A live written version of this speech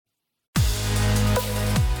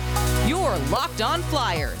Locked On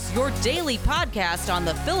Flyers, your daily podcast on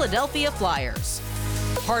the Philadelphia Flyers.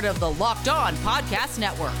 Part of the Locked On Podcast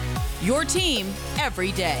Network, your team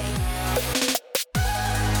every day.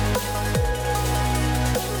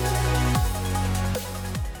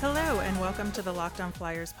 Hello and welcome to the Locked On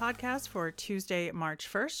Flyers podcast for Tuesday,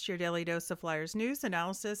 March 1st, your daily dose of Flyers news,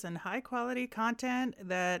 analysis, and high-quality content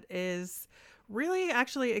that is really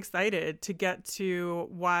actually excited to get to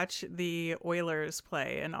watch the Oilers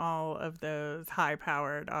play and all of those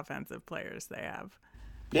high-powered offensive players they have.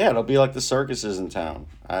 Yeah, it'll be like the circuses in town.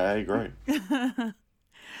 I agree.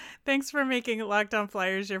 Thanks for making Locked On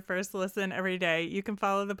Flyers your first listen every day. You can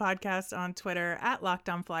follow the podcast on Twitter at Locked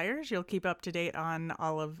On Flyers. You'll keep up to date on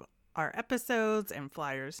all of our episodes and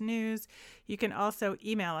Flyers news. You can also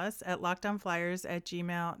email us at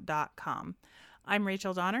lockedonflyers@gmail.com. I'm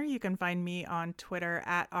Rachel Donner. You can find me on Twitter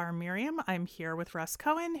at rmiriam. I'm here with Russ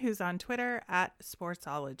Cohen, who's on Twitter at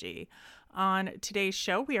Sportsology. On today's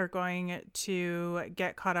show, we are going to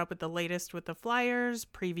get caught up with the latest with the Flyers,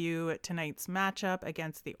 preview tonight's matchup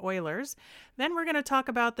against the Oilers. Then we're going to talk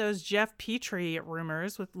about those Jeff Petrie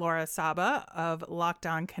rumors with Laura Saba of Locked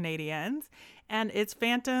On Canadiens. And it's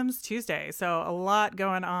Phantoms Tuesday, so a lot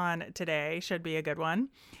going on today. Should be a good one.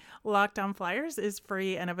 Locked On Flyers is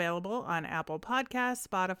free and available on Apple Podcasts,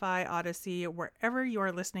 Spotify, Odyssey, wherever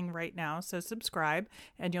you're listening right now. So subscribe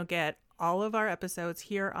and you'll get all of our episodes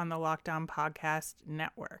here on the Locked On Podcast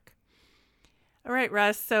Network. All right,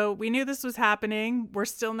 Russ. So we knew this was happening. We're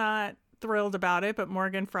still not thrilled about it, but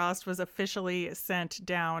Morgan Frost was officially sent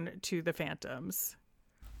down to the Phantoms.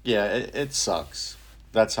 Yeah, it sucks.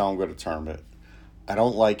 That's how I'm going to term it. I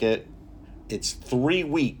don't like it. It's 3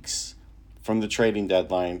 weeks from the trading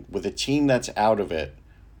deadline with a team that's out of it,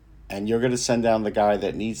 and you're going to send down the guy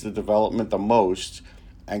that needs the development the most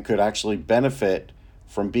and could actually benefit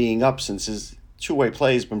from being up, since his two-way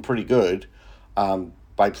play has been pretty good,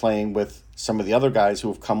 by playing with some of the other guys who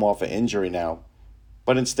have come off an injury now.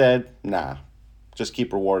 But instead, just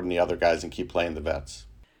keep rewarding the other guys and keep playing the vets.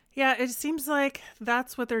 Yeah, it seems like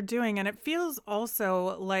that's what they're doing. And it feels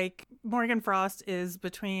also like Morgan Frost is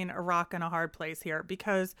between a rock and a hard place here,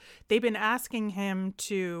 because they've been asking him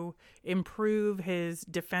to improve his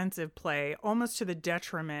defensive play almost to the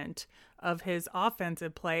detriment of his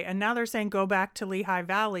offensive play. And now they're saying go back to Lehigh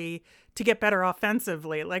Valley to get better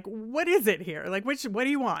offensively. Like, what is it here? Like, what do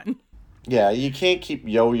you want? Yeah, you can't keep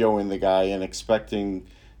yo-yoing the guy and expecting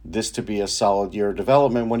this to be a solid year of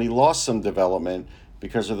development when he lost some development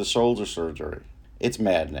because of the shoulder surgery. It's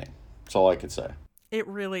maddening. That's all I could say. It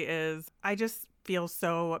really is. I just feel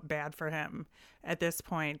so bad for him at this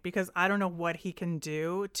point, because I don't know what he can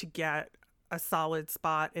do to get a solid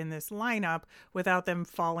spot in this lineup without them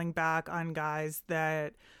falling back on guys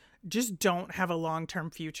that just don't have a long-term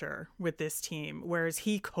future with this team, whereas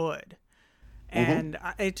he could. And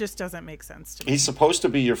it just doesn't make sense to me. He's supposed to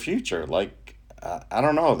be your future. Like, I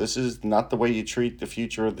don't know. This is not the way you treat the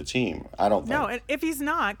future of the team. I don't think. No, if he's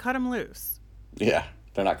not, cut him loose. Yeah,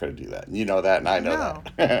 they're not going to do that. You know that, and I know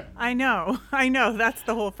that. I know. That's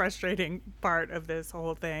the whole frustrating part of this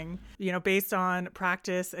whole thing. You know, based on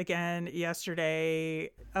practice again yesterday,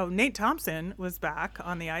 Nate Thompson was back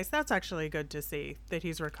on the ice. That's actually good to see that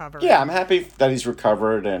he's recovered. Yeah, I'm happy that he's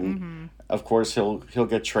recovered, and of course he'll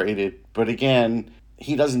get traded. But again,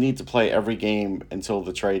 he doesn't need to play every game until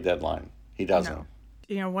the trade deadline. He doesn't. No.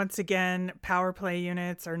 You know, once again, power play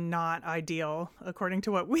units are not ideal, according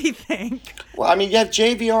to what we think. Well, I mean, you have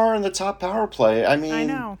JVR in the top power play. I mean, I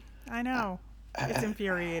know. It's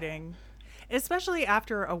infuriating. Especially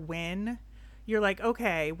after a win. You're like,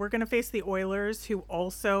 okay, we're going to face the Oilers, who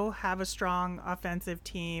also have a strong offensive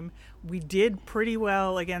team. We did pretty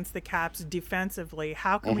well against the Caps defensively.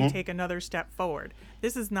 How can we take another step forward?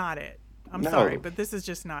 This is not it. I'm sorry, but this is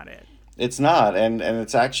just not it. It's not. And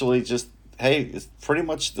it's actually just, hey, it's pretty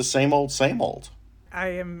much the same old, same old. I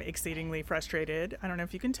am exceedingly frustrated. I don't know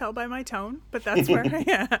if you can tell by my tone, but that's where I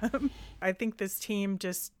am. I think this team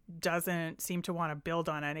just doesn't seem to want to build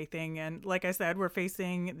on anything. And like I said, we're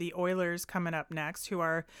facing the Oilers coming up next, who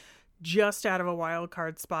are just out of a wild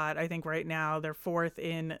card spot. I think right now they're fourth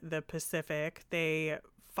in the Pacific. They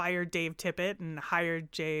fired Dave Tippett and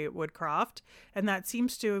hired Jay Woodcroft, and that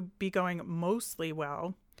seems to be going mostly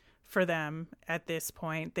well for them at this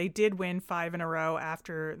point. They did win 5 in a row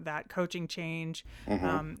after that coaching change.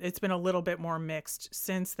 It's been a little bit more mixed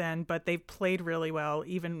since then, but they've played really well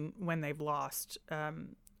even when they've lost a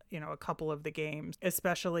couple of the games.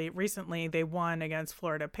 Especially recently, they won against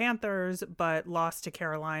Florida Panthers, but lost to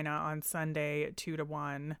Carolina on Sunday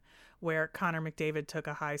 2-1, where Connor McDavid took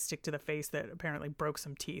a high stick to the face that apparently broke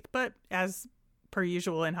some teeth. But as per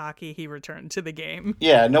usual in hockey, he returned to the game.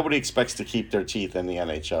 Yeah, nobody expects to keep their teeth in the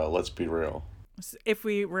NHL. Let's be real. If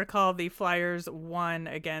we recall, the Flyers won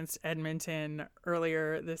against Edmonton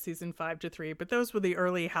earlier this season 5-3, but those were the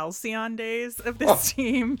early halcyon days of this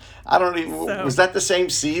team. I don't even... Was that the same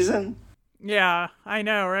season? Yeah, I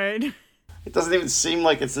know, right? It doesn't even seem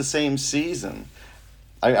like it's the same season.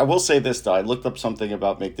 I will say this, though. I looked up something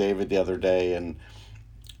about McDavid the other day, and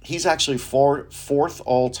he's actually fourth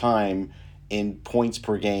all-time in points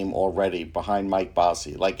per game already behind Mike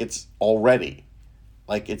Bossy. Like, it's already...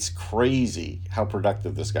 Like, it's crazy how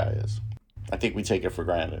productive this guy is. I think we take it for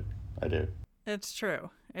granted. I do. It's true.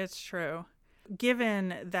 It's true.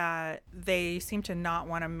 Given that they seem to not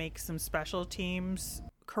want to make some special teams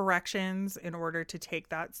corrections in order to take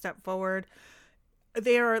that step forward,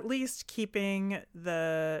 they are at least keeping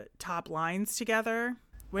the top lines together,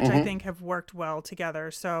 which I think have worked well together.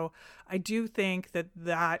 So I do think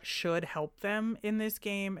that should help them in this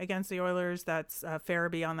game against the Oilers. That's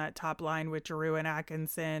Farabee on that top line with Giroux and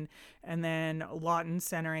Atkinson, and then Lawton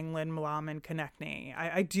centering Lindblom and Konechny.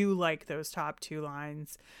 I do like those top two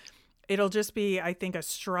lines. It'll just be, I think, a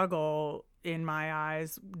struggle in my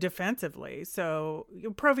eyes defensively. So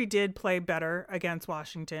Provy did play better against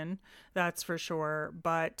Washington, that's for sure.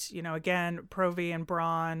 But, again, Provy and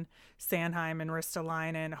Braun, Sanheim and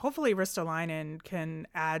Ristolainen, hopefully Ristolainen can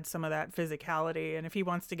add some of that physicality. And if he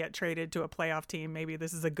wants to get traded to a playoff team, maybe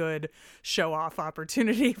this is a good show-off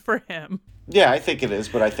opportunity for him. Yeah, I think it is.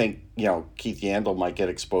 But I think, Keith Yandle might get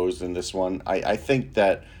exposed in this one. I think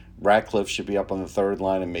that Ratcliffe should be up on the third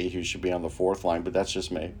line and Mayhew should be on the fourth line, but that's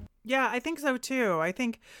just me. Yeah, I think so too. I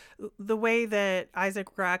think the way that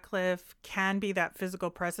Isaac Ratcliffe can be that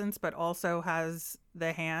physical presence, but also has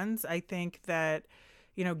the hands, I think that,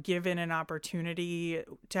 given an opportunity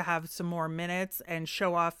to have some more minutes and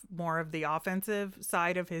show off more of the offensive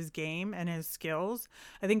side of his game and his skills,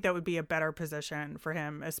 I think that would be a better position for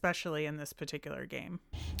him, especially in this particular game.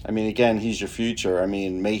 I mean, again, he's your future. I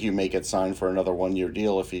mean, Mayhew may get signed for another one-year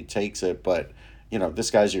deal if he takes it, but,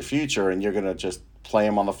 this guy's your future, and you're going to just play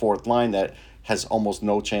him on the fourth line that has almost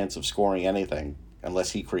no chance of scoring anything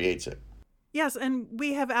unless he creates it. Yes, and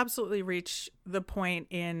we have absolutely reached the point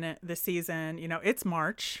in the season, it's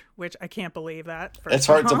March, which I can't believe that. It's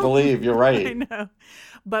hard to believe, you're right. I know.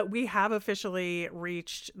 But we have officially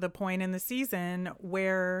reached the point in the season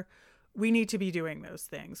where we need to be doing those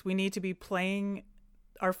things. We need to be playing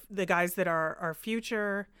the guys that are our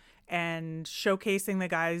future and showcasing the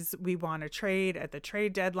guys we want to trade at the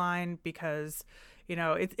trade deadline, because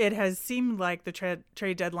it has seemed like the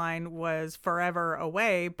trade deadline was forever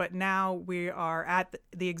away, but now we are at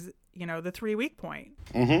the 3-week point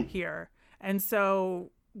here. And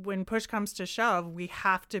so when push comes to shove, we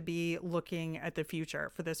have to be looking at the future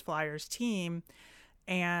for this Flyers team,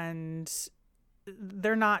 and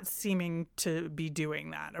they're not seeming to be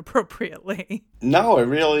doing that appropriately. No,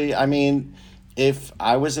 if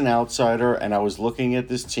I was an outsider and I was looking at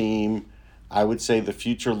this team, I would say the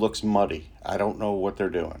future looks muddy. I don't know what they're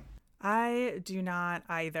doing. I do not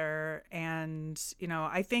either. And,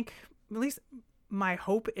 I think at least my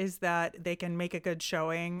hope is that they can make a good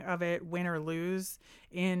showing of it, win or lose,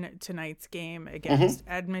 in tonight's game against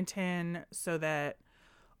Edmonton, so that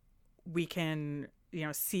we can,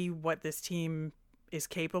 see what this team is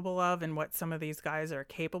capable of and what some of these guys are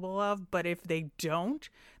capable of. But if they don't,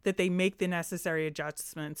 that they make the necessary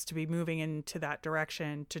adjustments to be moving into that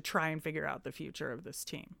direction to try and figure out the future of this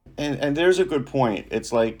team. And there's a good point.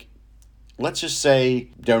 It's like, let's just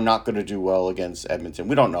say they're not going to do well against Edmonton.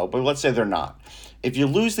 We don't know, but let's say they're not. If you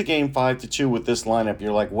lose the game 5-2 with this lineup,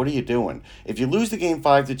 you're like, what are you doing? If you lose the game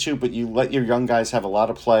 5-2, but you let your young guys have a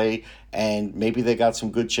lot of play and maybe they got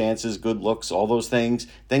some good chances, good looks, all those things,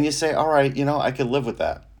 then you say, all right, I can live with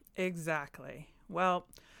that. Exactly. Well,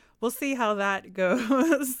 we'll see how that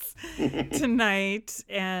goes tonight.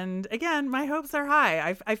 And again, my hopes are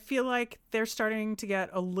high. I feel like they're starting to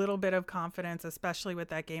get a little bit of confidence, especially with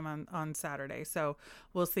that game on Saturday. So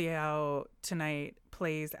we'll see how tonight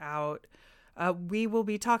plays out. We will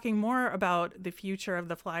be talking more about the future of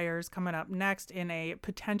the Flyers coming up next in a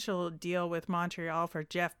potential deal with Montreal for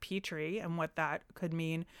Jeff Petrie and what that could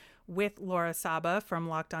mean with Laura Saba from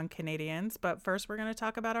Locked On Canadiens. But first, we're going to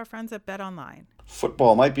talk about our friends at BetOnline.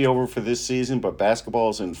 Football might be over for this season, but basketball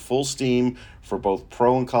is in full steam for both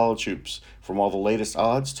pro and college hoops. From all the latest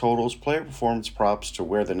odds, totals, player performance props to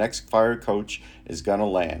where the next fired coach is going to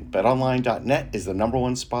land, BetOnline.net is the number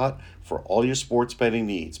one spot for all your sports betting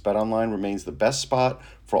needs. BetOnline remains the best spot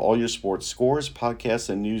for all your sports scores, podcasts,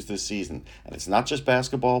 and news this season. And it's not just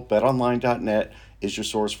basketball. BetOnline.net is your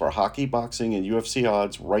source for hockey, boxing, and UFC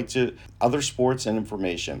odds, right to other sports and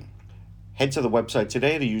information. Head to the website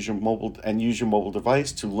today to use your mobile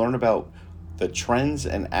device to learn about the trends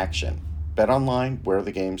and action. Bet online, where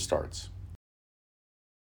the game starts.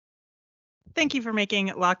 Thank you for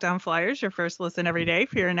making Locked On Flyers your first listen every day.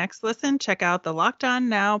 For your next listen, check out the Locked On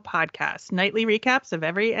Now podcast, nightly recaps of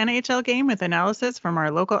every NHL game with analysis from our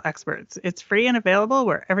local experts. It's free and available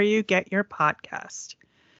wherever you get your podcast.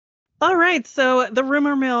 All right, so the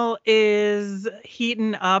rumor mill is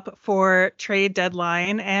heating up for trade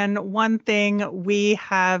deadline, and one thing we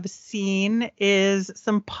have seen is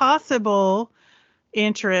some possible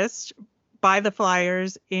interest by the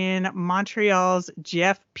Flyers in Montreal's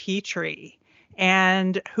Jeff Petrie.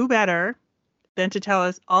 And who better than to tell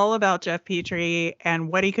us all about Jeff Petrie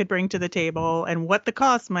and what he could bring to the table and what the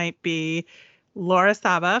cost might be? Laura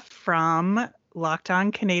Saba from Locked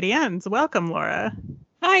On Canadiens. Welcome, Laura.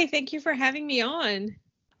 Hi, thank you for having me on.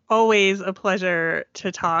 Always a pleasure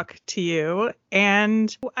to talk to you.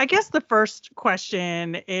 And I guess the first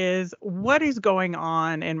question is, what is going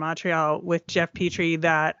on in Montreal with Jeff Petrie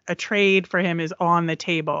that a trade for him is on the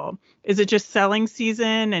table? Is it just selling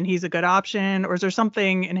season and he's a good option, or is there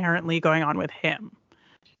something inherently going on with him?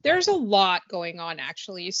 There's a lot going on,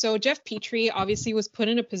 actually. So Jeff Petrie obviously was put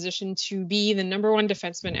in a position to be the number one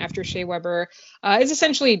defenseman after Shea Weber is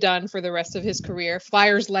essentially done for the rest of his career.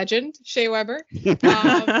 Flyers legend Shea Weber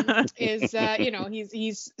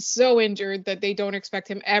he's so injured that they don't expect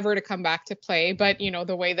him ever to come back to play. But,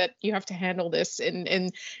 the way that you have to handle this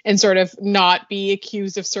and sort of not be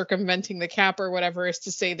accused of circumventing the cap or whatever is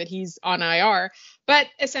to say that he's on IR. But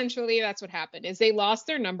essentially, that's what happened, is they lost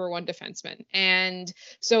their number one defenseman. And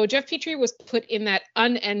so Jeff Petrie was put in that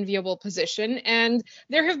unenviable position. And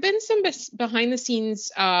there have been some behind the scenes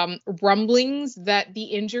rumblings that the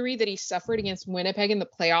injury that he suffered against Winnipeg in the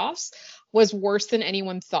playoffs was worse than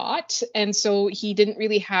anyone thought. And so he didn't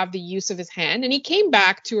really have the use of his hand. And he came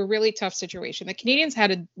back to a really tough situation. The Canadiens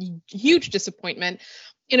had a huge disappointment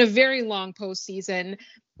in a very long postseason.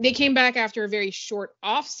 They came back after a very short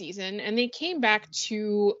off season, and they came back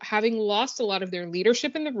to having lost a lot of their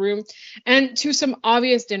leadership in the room and to some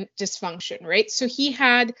obvious dysfunction, right? So he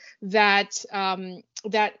had that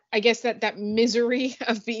misery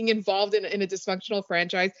of being involved in a dysfunctional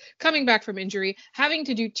franchise, coming back from injury, having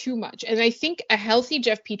to do too much. And I think a healthy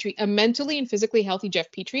Jeff Petrie, a mentally and physically healthy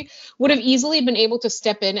Jeff Petrie, would have easily been able to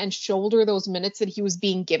step in and shoulder those minutes that he was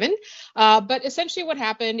being given. But essentially what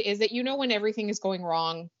happened is that, when everything is going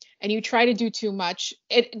wrong and you try to do too much,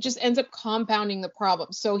 it just ends up compounding the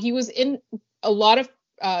problem. So he was in a lot of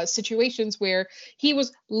situations where he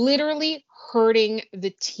was literally hurting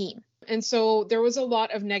the team. And so there was a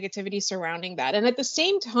lot of negativity surrounding that. And at the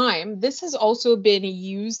same time, this has also been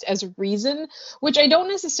used as a reason, which I don't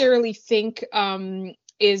necessarily think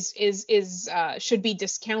should be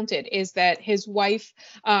discounted, is that his wife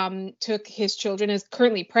took his children, his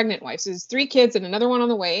currently pregnant wife, so his 3 kids and another one on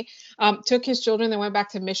the way, took his children. They went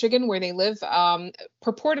back to Michigan where they live,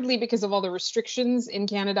 purportedly because of all the restrictions in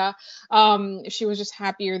Canada. She was just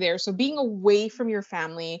happier there. So being away from your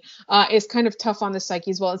family is kind of tough on the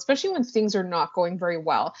psyche as well, especially when things are not going very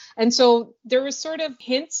well. And so there was sort of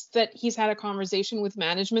hints that he's had a conversation with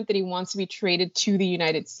management that he wants to be traded to the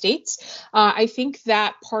United States. I think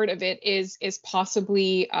that part of it is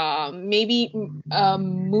possibly maybe a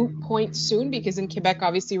moot point soon, because in Quebec,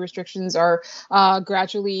 obviously restrictions are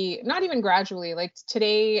not even gradually, like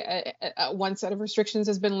today, one set of restrictions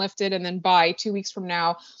has been lifted, and then by 2 weeks from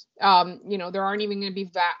now, there aren't even going to be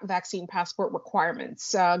vaccine passport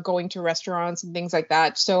requirements going to restaurants and things like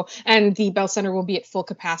that. So, and the Bell Center will be at full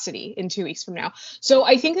capacity in 2 weeks from now. So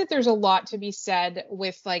I think that there's a lot to be said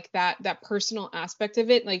with like that personal aspect of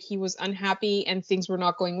it. Like he was unhappy and things were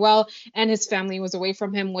not going well, and his family was away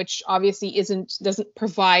from him, which obviously doesn't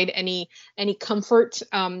provide any comfort,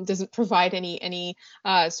 doesn't provide any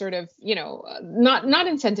sort of, not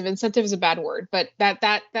incentive. Incentive is a bad word, but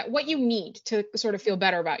that what you need to sort of feel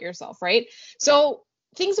better about yourself, right? So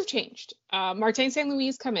things have changed. Martin St. Louis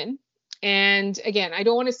has come in. And again, I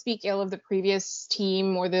don't want to speak ill of the previous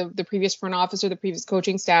team or the previous front office or the previous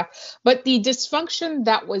coaching staff, but the dysfunction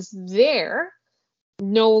that was there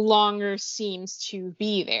no longer seems to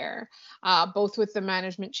be there, both with the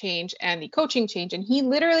management change and the coaching change. And he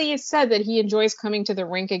literally has said that he enjoys coming to the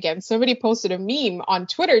rink again. Somebody posted a meme on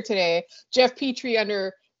Twitter today, Jeff Petrie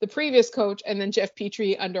under the previous coach, and then Jeff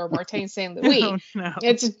Petrie under Martin St. Louis. Oh, no.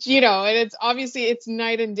 It's, and it's obviously it's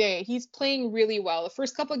night and day. He's playing really well. The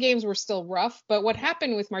first couple of games were still rough, but what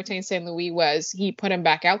happened with Martin St. Louis was he put him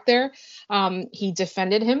back out there. He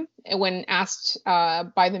defended him when asked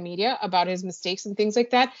by the media about his mistakes and things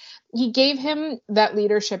like that, he gave him that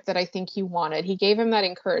leadership that I think he wanted. He gave him that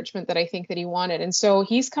encouragement that I think that he wanted. And so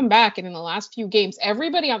he's come back, and in the last few games,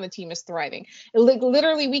 everybody on the team is thriving. Like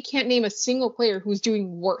literally, we can't name a single player who's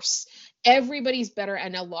doing worse. Everybody's better,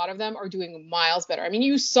 and a lot of them are doing miles better. I mean,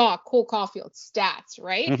 you saw Cole Caulfield's stats,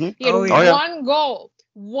 right? Mm-hmm. He had yeah.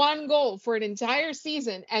 one goal for an entire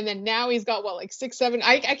season, and then now he's got what, like 6, 7,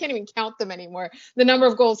 I can't even count them anymore, the number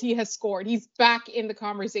of goals he has scored. He's back in the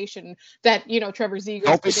conversation that, you know, Trevor Zegras.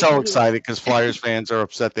 Don't be so excited because Flyers fans are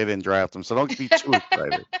upset they didn't draft him, so don't be too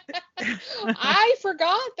excited. I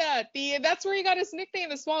forgot that that's where he got his nickname,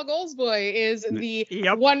 the small goals boy, is the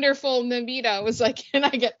wonderful Namita was like, can I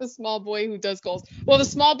get the small boy who does goals? Well, the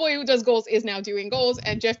small boy who does goals is now doing goals,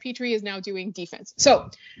 and Jeff Petrie is now doing defense. So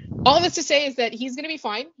all this to say is that he's going to be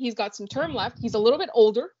fine. He's got some term left. He's a little bit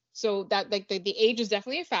older, so that like the age is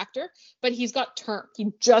definitely a factor, but he's got term.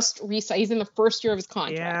 He just he's in the first year of his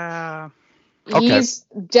contract. Yeah. He's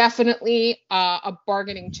definitely a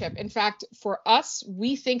bargaining chip. In fact, for us,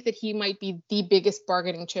 we think that he might be the biggest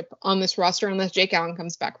bargaining chip on this roster unless Jake Allen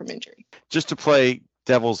comes back from injury. Just to play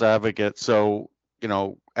devil's advocate, so, you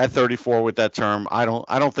know, at 34 with that term, I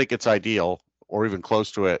don't think it's ideal or even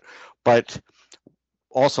close to it. But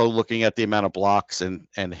also looking at the amount of blocks and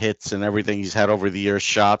hits and everything he's had over the years,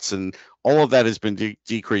 shots, and all of that has been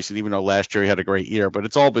decreasing, even though last year he had a great year, but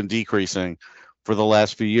it's all been decreasing for the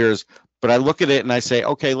last few years. But I look at it and I say,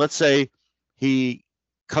 okay, let's say he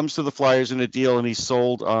comes to the Flyers in a deal and he's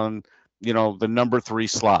sold on, you know, the number 3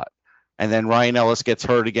 slot. And then Ryan Ellis gets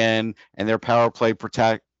hurt again and their power play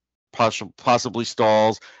possibly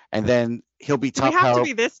stalls. And then he'll be top power. We have to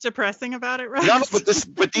be this depressing about it, right? No,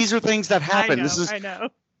 but these are things that happen. I know.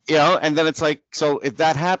 You know, and then it's like, so if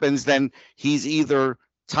that happens, then he's either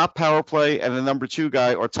top power play and the number 2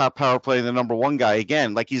 guy, or top power play and the number 1 guy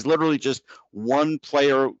again. Like he's literally just one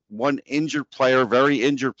player, one injured player, very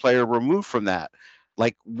injured player removed from that.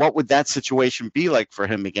 Like, what would that situation be like for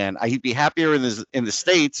him again? He'd be happier in the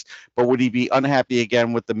States, but would he be unhappy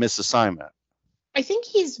again with the misassignment? I think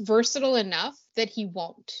he's versatile enough that he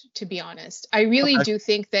won't, to be honest. I really do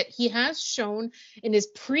think that he has shown in his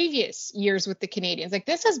previous years with the Canadiens, like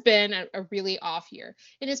this has been a really off year.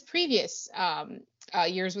 In his previous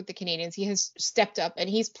years with the Canadiens, he has stepped up and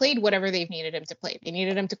he's played whatever they've needed him to play. They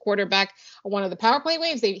needed him to quarterback one of the power play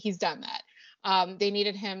waves. He's done that. They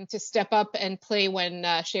needed him to step up and play when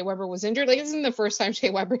Shea Weber was injured. Like, this isn't the first time Shea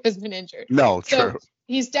Weber has been injured. No, true. So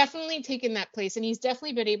he's definitely taken that place, and he's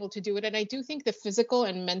definitely been able to do it. And I do think the physical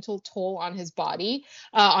and mental toll on his body,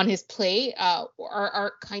 on his play,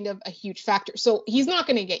 are kind of a huge factor. So he's not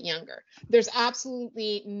going to get younger. There's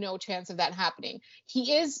absolutely no chance of that happening.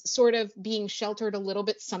 He is sort of being sheltered a little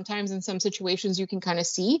bit sometimes in some situations, you can kind of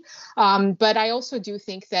see. But I also do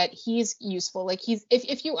think that he's useful. Like,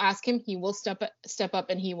 if you ask him, he will step up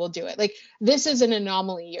and he will do it. Like, this is an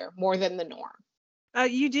anomaly year more than the norm.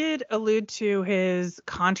 You did allude to his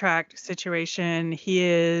contract situation. He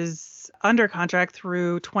is under contract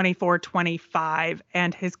through 24-25,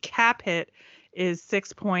 and his cap hit is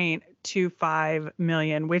 $6.25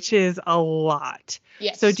 million, which is a lot.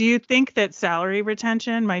 Yes. So do you think that salary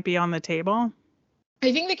retention might be on the table?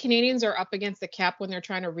 I think the Canadiens are up against the cap when they're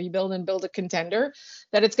trying to rebuild and build a contender,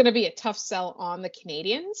 that it's going to be a tough sell on the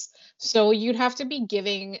Canadiens. So you'd have to be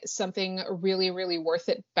giving something really, really worth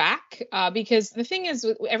it back, because the thing is,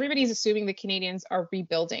 everybody's assuming the Canadiens are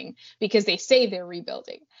rebuilding because they say they're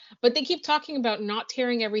rebuilding, but they keep talking about not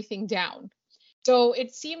tearing everything down. So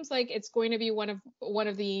it seems like it's going to be one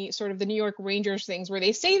of the sort of the New York Rangers things where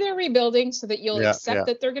they say they're rebuilding so that you'll accept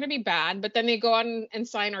that they're going to be bad, but then they go on and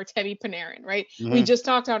sign Artemi Panarin, right? Mm-hmm. We just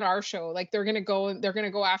talked on our show, like they're going to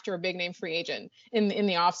go after a big name free agent in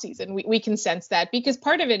the offseason. We can sense that, because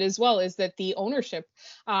part of it as well is that the ownership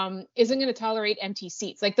isn't going to tolerate empty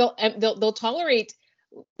seats. Like they'll tolerate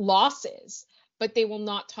losses, but they will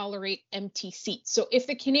not tolerate empty seats. So if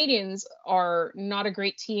the Canadiens are not a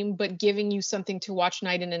great team, but giving you something to watch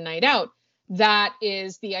night in and night out, that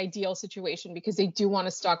is the ideal situation, because they do want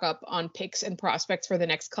to stock up on picks and prospects for the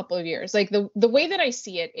next couple of years. Like the way that I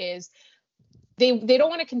see it is they don't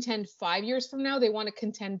want to contend 5 years from now. They want to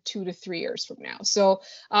contend 2 to 3 years from now. So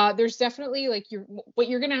there's definitely what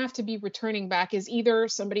you're going to have to be returning back is either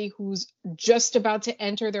somebody who's just about to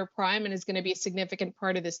enter their prime and is going to be a significant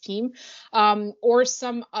part of this team, or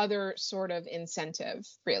some other sort of incentive,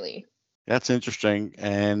 really. That's interesting.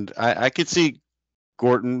 And I could see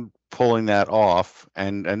Gorton pulling that off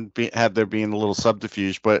and have there being a little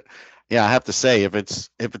subterfuge. But yeah, I have to say, if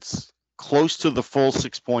it's close to the full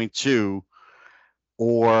 6.2,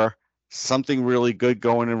 or something really good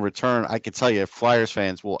going in return, I can tell you, Flyers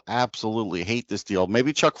fans will absolutely hate this deal.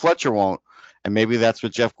 Maybe Chuck Fletcher won't, and maybe that's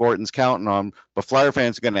what Jeff Gorton's counting on. But Flyer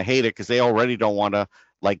fans are going to hate it because they already don't want to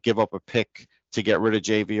like give up a pick to get rid of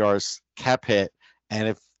JVR's cap hit. And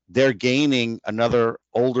if they're gaining another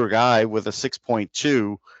older guy with a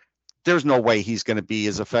 6.2, there's no way he's going to be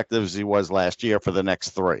as effective as he was last year for the next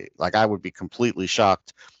 3. Like, I would be completely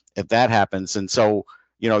shocked if that happens. And so,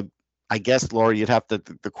 I guess, Laura, you'd have to,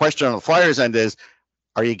 the question on the Flyers end is,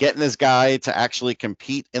 are you getting this guy to actually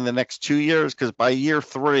compete in the next 2 years? Because by year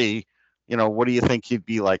 3, what do you think he'd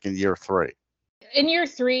be like in year 3? In year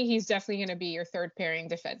 3, he's definitely going to be your third pairing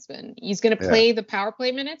defenseman. He's going to play the power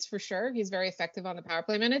play minutes for sure. He's very effective on the power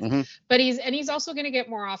play minutes, but he's also going to get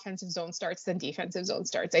more offensive zone starts than defensive zone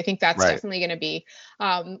starts. I think that's definitely going to be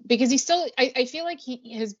because he's still. I feel like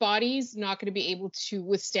his body's not going to be able to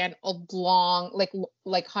withstand a long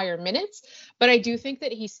like higher minutes, but I do think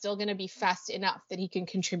that he's still going to be fast enough that he can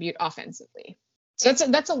contribute offensively. So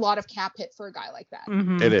that's a lot of cap hit for a guy like that.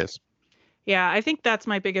 It is. Yeah, I think that's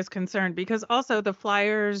my biggest concern because also the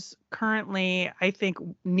Flyers currently, I think,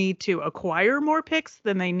 need to acquire more picks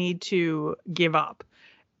than they need to give up,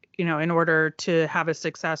 in order to have a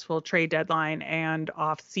successful trade deadline and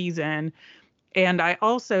off season. And I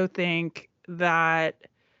also think that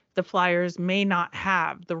the Flyers may not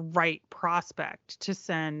have the right prospect to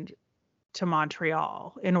send to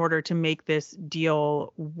Montreal in order to make this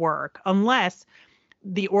deal work, unless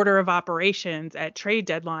the order of operations at trade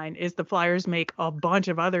deadline is the Flyers make a bunch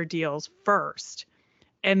of other deals first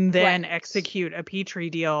and then execute a Petrie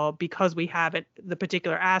deal because we have the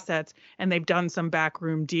particular assets and they've done some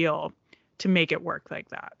backroom deal to make it work like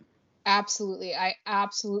that. Absolutely. I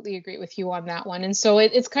absolutely agree with you on that one. And so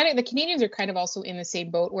it's kind of, the Canadians are kind of also in the same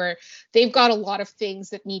boat where they've got a lot of things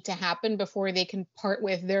that need to happen before they can part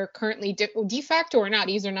with their currently de facto or not,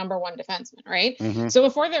 he's their number one defenseman, right? So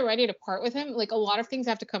before they're ready to part with him, like a lot of things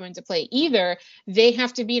have to come into play. Either they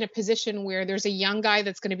have to be in a position where there's a young guy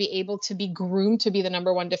that's going to be able to be groomed to be the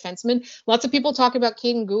number one defenseman. Lots of people talk about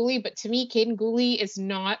Caden Gooley, but to me, Caden Gooley is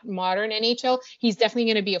not modern NHL. He's definitely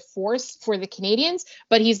going to be a force for the Canadians,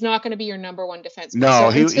 but he's not going to be your number one defenseman.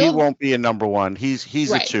 No, so he won't be a number one. He's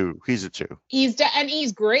a 2. He's a 2. And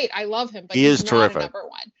he's great. I love him, but he's not terrific. A number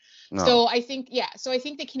one. No. So I think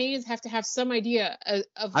the Canadians have to have some idea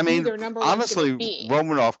of who their number one honestly, is going to be.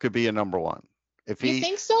 Romanov could be a number one. If you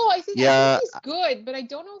think so? I think he's good, but I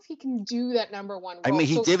don't know if he can do that number one role. I mean,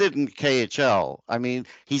 he did it in KHL. I mean,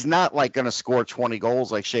 he's not like going to score 20 goals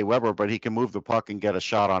like Shea Weber, but he can move the puck and get a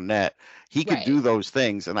shot on net. He could do those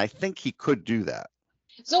things, and I think he could do that.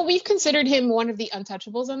 So we've considered him one of the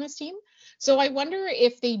untouchables on this team. So I wonder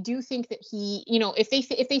if they do think that he, if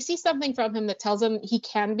they see something from him that tells them he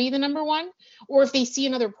can be the number one, or if they see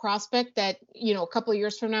another prospect that, a couple of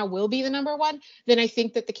years from now will be the number one, then I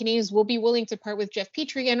think that the Canadians will be willing to part with Jeff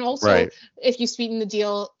Petrie. And also, if you sweeten the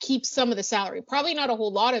deal, keep some of the salary. Probably not a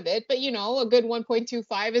whole lot of it, but, a good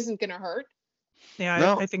 1.25 isn't going to hurt.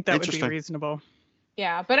 Yeah, I think that would be reasonable.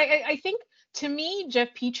 Yeah, but I think, to me, Jeff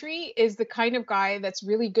Petrie is the kind of guy that's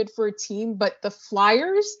really good for a team, but the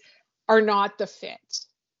Flyers are not the fit.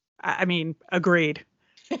 I mean, agreed.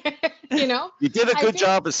 You did a good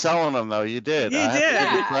job of selling him, though. You did. You did.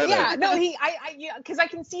 Yeah. No, because I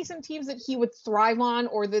can see some teams that he would thrive on,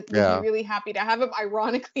 or that would be really happy to have him.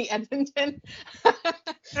 Ironically, Edmonton.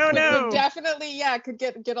 Would definitely, could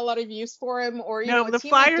get a lot of use for him. Or the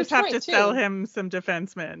Flyers have to sell him some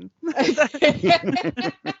defensemen.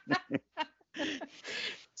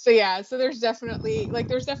 So there's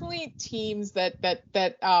definitely teams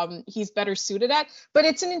that he's better suited at, but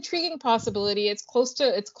it's an intriguing possibility. It's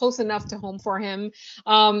close enough to home for him.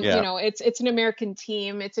 It's an American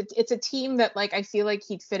team. It's a team that I feel like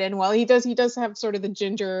he'd fit in well. He does have sort of the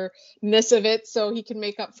gingerness of it, so he can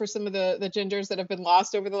make up for some of the gingers that have been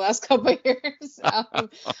lost over the last couple of years.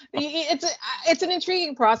 It's an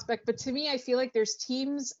intriguing prospect, but to me, I feel like there's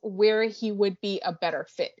teams where he would be a better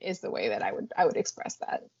fit is the way that I would express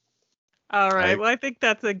that. All right. Well, I think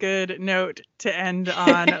that's a good note to end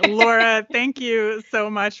on. Laura, thank you so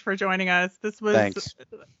much for joining us. This was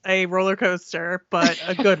a roller coaster, but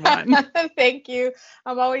a good one. Thank you.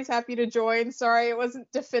 I'm always happy to join. Sorry, it wasn't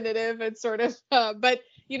definitive. It's sort of, but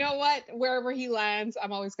you know what? Wherever he lands,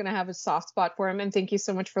 I'm always going to have a soft spot for him. And thank you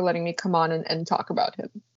so much for letting me come on and talk about him.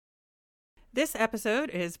 This episode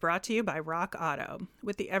is brought to you by Rock Auto.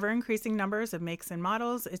 With the ever-increasing numbers of makes and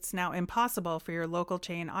models, it's now impossible for your local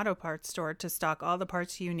chain auto parts store to stock all the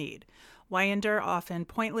parts you need. Why endure often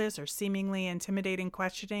pointless or seemingly intimidating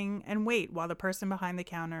questioning and wait while the person behind the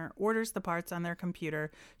counter orders the parts on their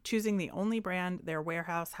computer, choosing the only brand their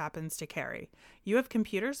warehouse happens to carry? You have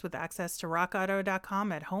computers with access to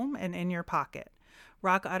rockauto.com at home and in your pocket.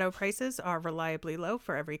 Rock Auto prices are reliably low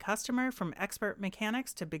for every customer, from expert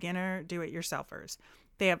mechanics to beginner do-it-yourselfers.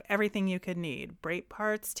 They have everything you could need: brake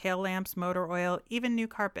parts, tail lamps, motor oil, even new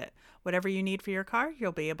carpet. Whatever you need for your car,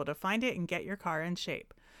 you'll be able to find it and get your car in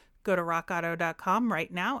shape. Go to rockauto.com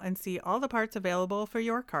right now and see all the parts available for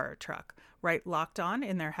your car or truck. Write Locked On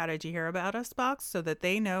in their How Did You Hear About Us box so that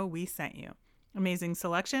they know we sent you. Amazing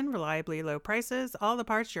selection, reliably low prices, all the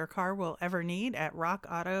parts your car will ever need at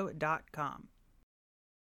rockauto.com.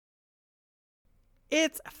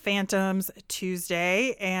 It's Phantoms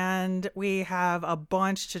Tuesday, and we have a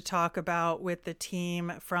bunch to talk about with the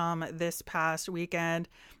team from this past weekend.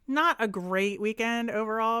 Not a great weekend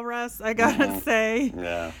overall, Russ, I gotta say.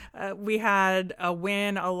 Yeah. We had a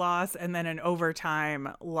win, a loss, and then an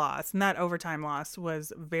overtime loss. And that overtime loss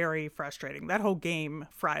was very frustrating. That whole game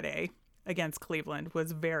Friday against Cleveland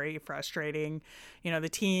was very frustrating. You know, the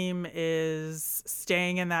team is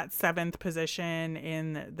staying in that 7th position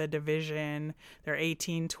in the division. They're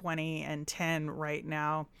 18, 20, and 10 right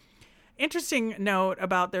now. Interesting note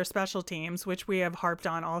about their special teams, which we have harped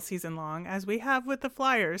on all season long, as we have with the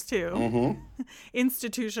Flyers too.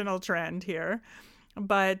 Institutional trend here.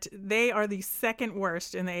 But they are the second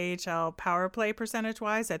worst in the AHL power play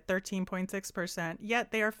percentage-wise at 13.6%,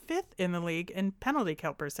 yet they are 5th in the league in penalty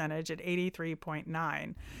kill percentage at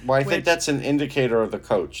 83.9. Well, I think that's an indicator of the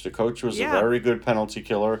coach. The coach was a very good penalty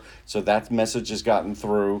killer, so that message has gotten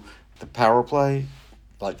through. The power play,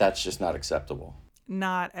 like, that's just not acceptable.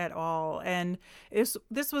 Not at all. And this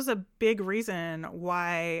was a big reason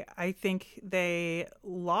why I think they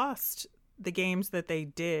lost the games that they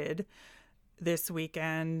did this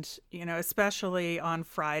weekend. You know, especially on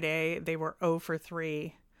Friday, they were 0 for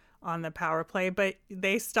 3 on the power play, but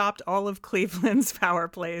they stopped all of Cleveland's power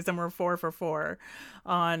plays and were 4 for 4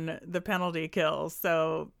 on the penalty kills.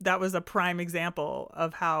 So that was a prime example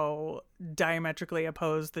of how diametrically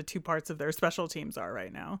opposed the two parts of their special teams are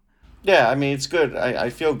right now. Yeah, I mean, it's good.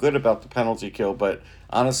 I feel good about the penalty kill, but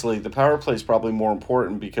honestly, the power play is probably more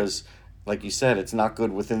important because, like you said, it's not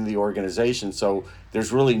good within the organization. So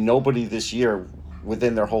there's really nobody this year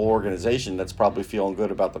within their whole organization that's probably feeling good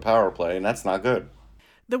about the power play, and that's not good.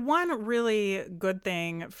 The one really good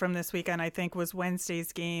thing from this weekend, I think, was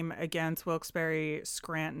Wednesday's game against Wilkes-Barre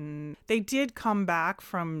Scranton. They did come back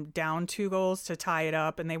from down 2 goals to tie it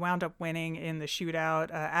up, and they wound up winning in the shootout.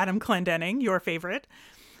 Adam Clendenning, your favorite,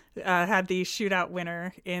 had the shootout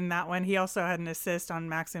winner in that one. He also had an assist on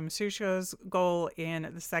Maxim Sushko's goal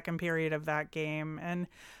in the second period of that game. And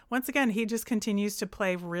once again, he just continues to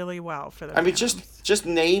play really well for the I mean, just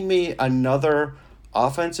name me another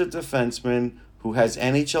offensive defenseman who has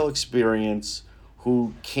NHL experience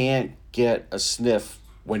who can't get a sniff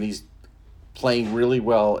when he's playing really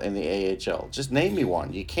well in the AHL. Just name me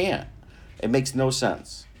one. You can't. It makes no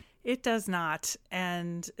sense. It does not.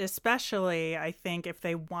 And especially, I think, if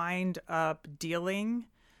they wind up dealing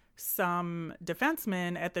some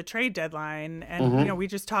defensemen at the trade deadline, and, you know, we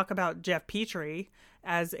just talk about Jeff Petrie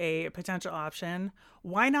as a potential option,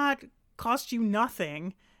 why not cost you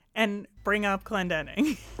nothing and bring up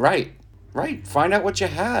Clendenning? Right. Find out what you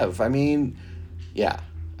have. I mean, yeah.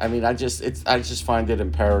 I mean, I just find it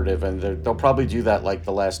imperative, and they'll probably do that like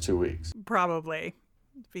the last 2 weeks. Probably.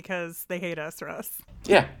 Because they hate us, Russ.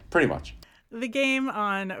 Yeah, pretty much. The game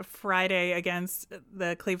on Friday against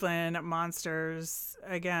the Cleveland Monsters,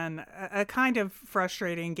 again, a kind of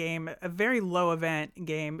frustrating game, a very low event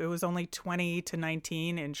game. It was only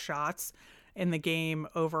 20-19 in shots in the game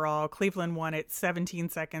overall. Cleveland won it 17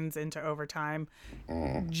 seconds into overtime.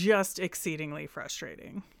 Just exceedingly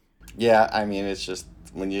frustrating. Yeah, I mean, it's just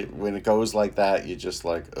when it goes like that, you just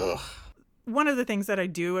like, ugh. One of the things that I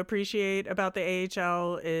do appreciate about the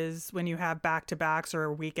AHL is when you have back-to-backs or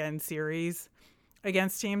a weekend series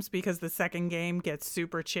against teams, because the second game gets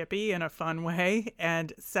super chippy in a fun way,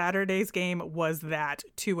 and Saturday's game was that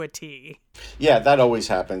to a T. Yeah, that always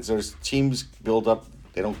happens. There's teams build up,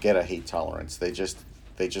 they don't get a hate tolerance. They just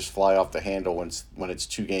fly off the handle when it's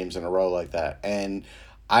 2 games in a row like that. And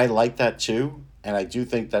I like that too, and I do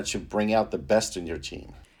think that should bring out the best in your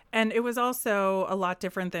team. And it was also a lot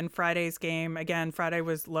different than Friday's game. Again, Friday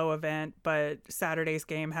was low event, but Saturday's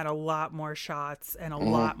game had a lot more shots and a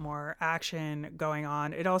lot more action going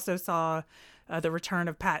on. It also saw the return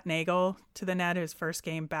of Pat Nagel to the net, his first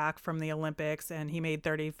game back from the Olympics, and he made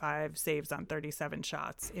 35 saves on 37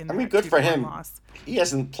 shots in that good for 2-1 him. loss. He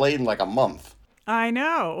hasn't played in like a month. I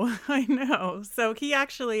know. So he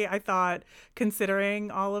actually, I thought, considering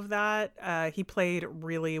all of that, he played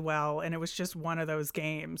really well. And it was just one of those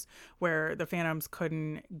games where the Phantoms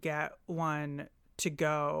couldn't get one to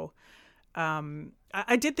go.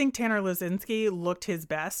 I did think Tanner Laczynski looked his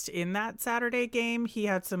best in that Saturday game. He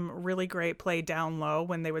had some really great play down low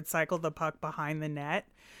when they would cycle the puck behind the net.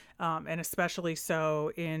 And especially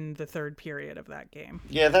so in the third period of that game.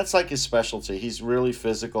 Yeah, that's like his specialty. He's really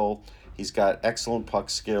physical. He's got excellent puck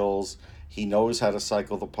skills. He knows how to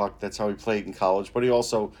cycle the puck. That's how he played in college. But he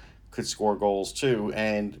also could score goals too.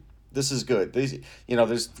 And this is good.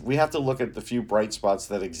 We have to look at the few bright spots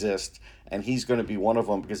that exist, and he's going to be one of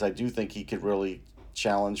them because I do think he could really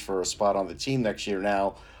challenge for a spot on the team next year.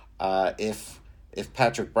 Now, if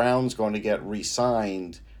Patrick Brown's going to get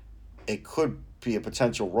re-signed, it could be a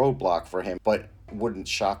potential roadblock for him, but wouldn't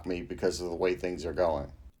shock me because of the way things are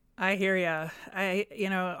going. I hear ya.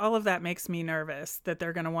 All of that makes me nervous that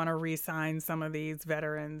they're going to want to re-sign some of these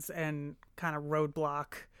veterans and kind of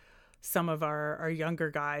roadblock some of our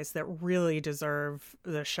younger guys that really deserve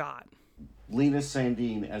the shot. Linus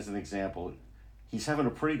Sandin, as an example, he's having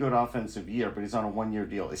a pretty good offensive year, but he's on a one-year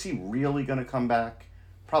deal. Is he really going to come back?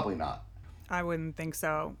 Probably not. I wouldn't think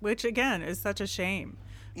so, which again is such a shame.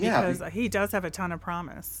 Yeah, because he does have a ton of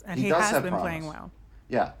promise, and he has been playing well.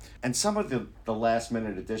 Yeah, and some of the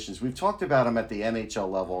last-minute additions, we've talked about him at the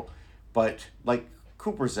NHL level, but like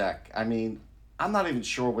Cooper Zek, I mean, I'm not even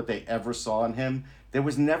sure what they ever saw in him. There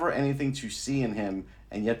was never anything to see in him,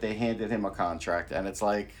 and yet they handed him a contract, and it's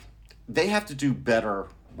like they have to do better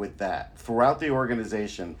with that. Throughout the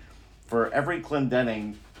organization, for every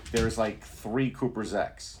Clendening, there's like 3 Cooper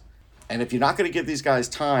Zeks. And if you're not going to give these guys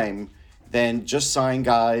time, then just sign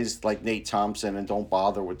guys like Nate Thompson and don't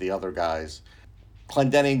bother with the other guys.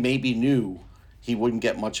 Clendening maybe knew he wouldn't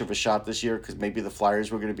get much of a shot this year because maybe the Flyers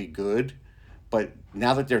were going to be good. But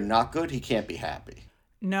now that they're not good, he can't be happy.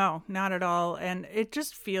 No, not at all. And it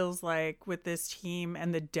just feels like with this team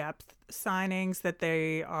and the depth signings that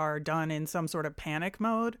they are done in some sort of panic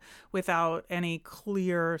mode without any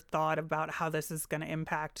clear thought about how this is going to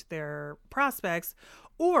impact their prospects,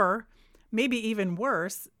 or maybe even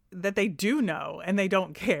worse, that they do know and they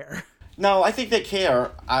don't care. No, I think they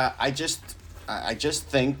care. I just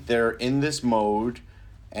think they're in this mode,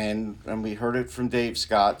 and we heard it from Dave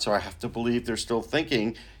Scott, so I have to believe they're still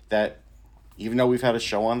thinking that even though we've had a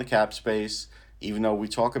show on the cap space, even though we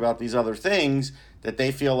talk about these other things, that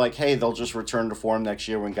they feel like, hey, they'll just return to form next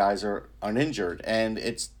year when guys are uninjured. And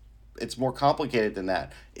it's more complicated than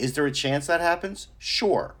that. Is there a chance that happens?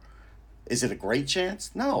 Sure. Is it a great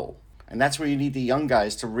chance? No. And that's where you need the young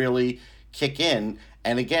guys to really kick in.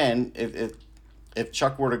 And again, if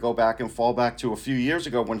Chuck were to go back and fall back to a few years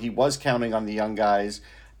ago when he was counting on the young guys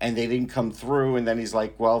and they didn't come through, and then he's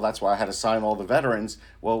like, well, that's why I had to sign all the veterans,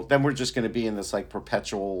 well, then we're just going to be in this like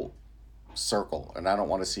perpetual circle, and I don't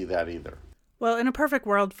want to see that either. Well, in a perfect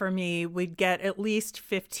world for me, we'd get at least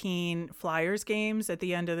 15 Flyers games at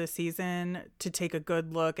the end of the season to take a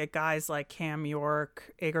good look at guys like Cam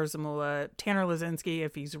York, Egor Zamula, Tanner Laczynski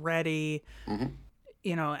if he's ready,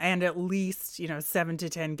 and at least, 7 to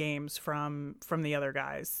 10 games from the other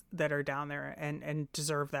guys that are down there and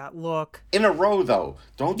deserve that look. In a row, though.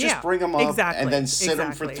 Don't just bring them up and then sit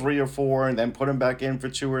them for 3 or 4 and then put them back in for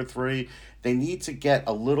 2 or 3. They need to get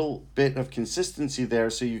a little bit of consistency there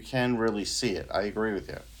so you can really see it. I agree with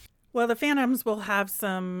you. Well, the Phantoms will have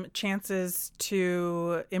some chances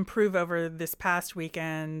to improve over this past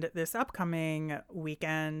weekend, this upcoming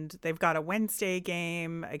weekend. They've got a Wednesday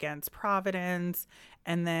game against Providence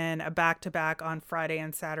and then a back-to-back on Friday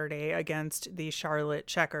and Saturday against the Charlotte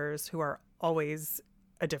Checkers, who are always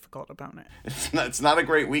a difficult opponent. It's not a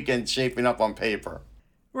great weekend shaping up on paper.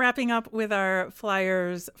 Wrapping up with our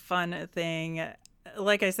Flyers fun thing.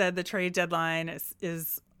 Like I said, the trade deadline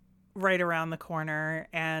is right around the corner,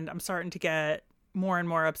 and I'm starting to get more and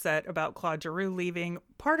more upset about Claude Giroux leaving.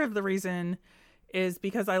 Part of the reason is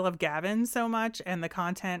because I love Gavin so much and the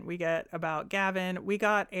content we get about Gavin. We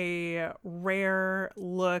got a rare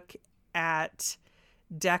look at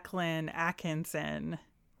Declan Atkinson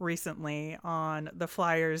recently on the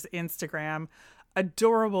Flyers Instagram.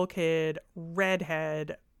 Adorable kid,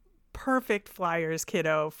 redhead, perfect Flyers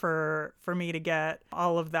kiddo for me to get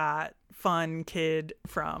all of that fun kid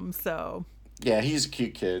from. So yeah, he's a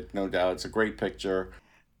cute kid, no doubt. It's a great picture.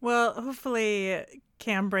 Well, hopefully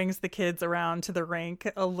Cam brings the kids around to the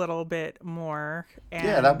rink a little bit more and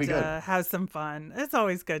Yeah, that'd be good. Has some fun. It's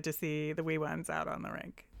always good to see the wee ones out on the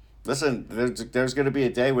rink. Listen, there's going to be a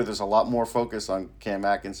day where there's a lot more focus on Cam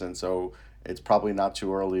Atkinson, so it's probably not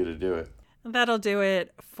too early to do it. That'll do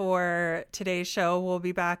it for today's show. We'll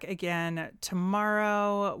be back again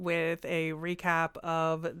tomorrow with a recap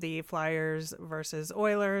of the Flyers versus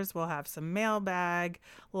Oilers. We'll have some mailbag,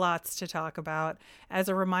 lots to talk about. As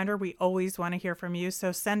a reminder, we always want to hear from you,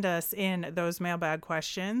 so send us in those mailbag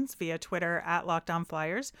questions via Twitter at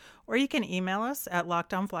LockedOnFlyers, or you can email us at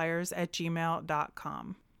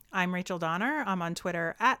lockedonflyers@gmail.com. I'm Rachel Donner. I'm on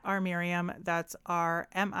Twitter at rmiriam. That's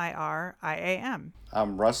RMIRIAM.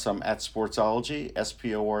 I'm Russ. I'm at Sportsology,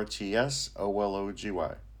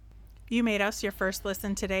 SPORTSOLOGY. You made us your first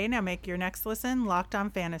listen today. Now make your next listen Locked On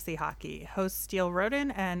Fantasy Hockey. Hosts Steele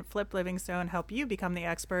Roden and Flip Livingstone help you become the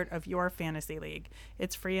expert of your fantasy league.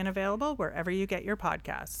 It's free and available wherever you get your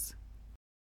podcasts.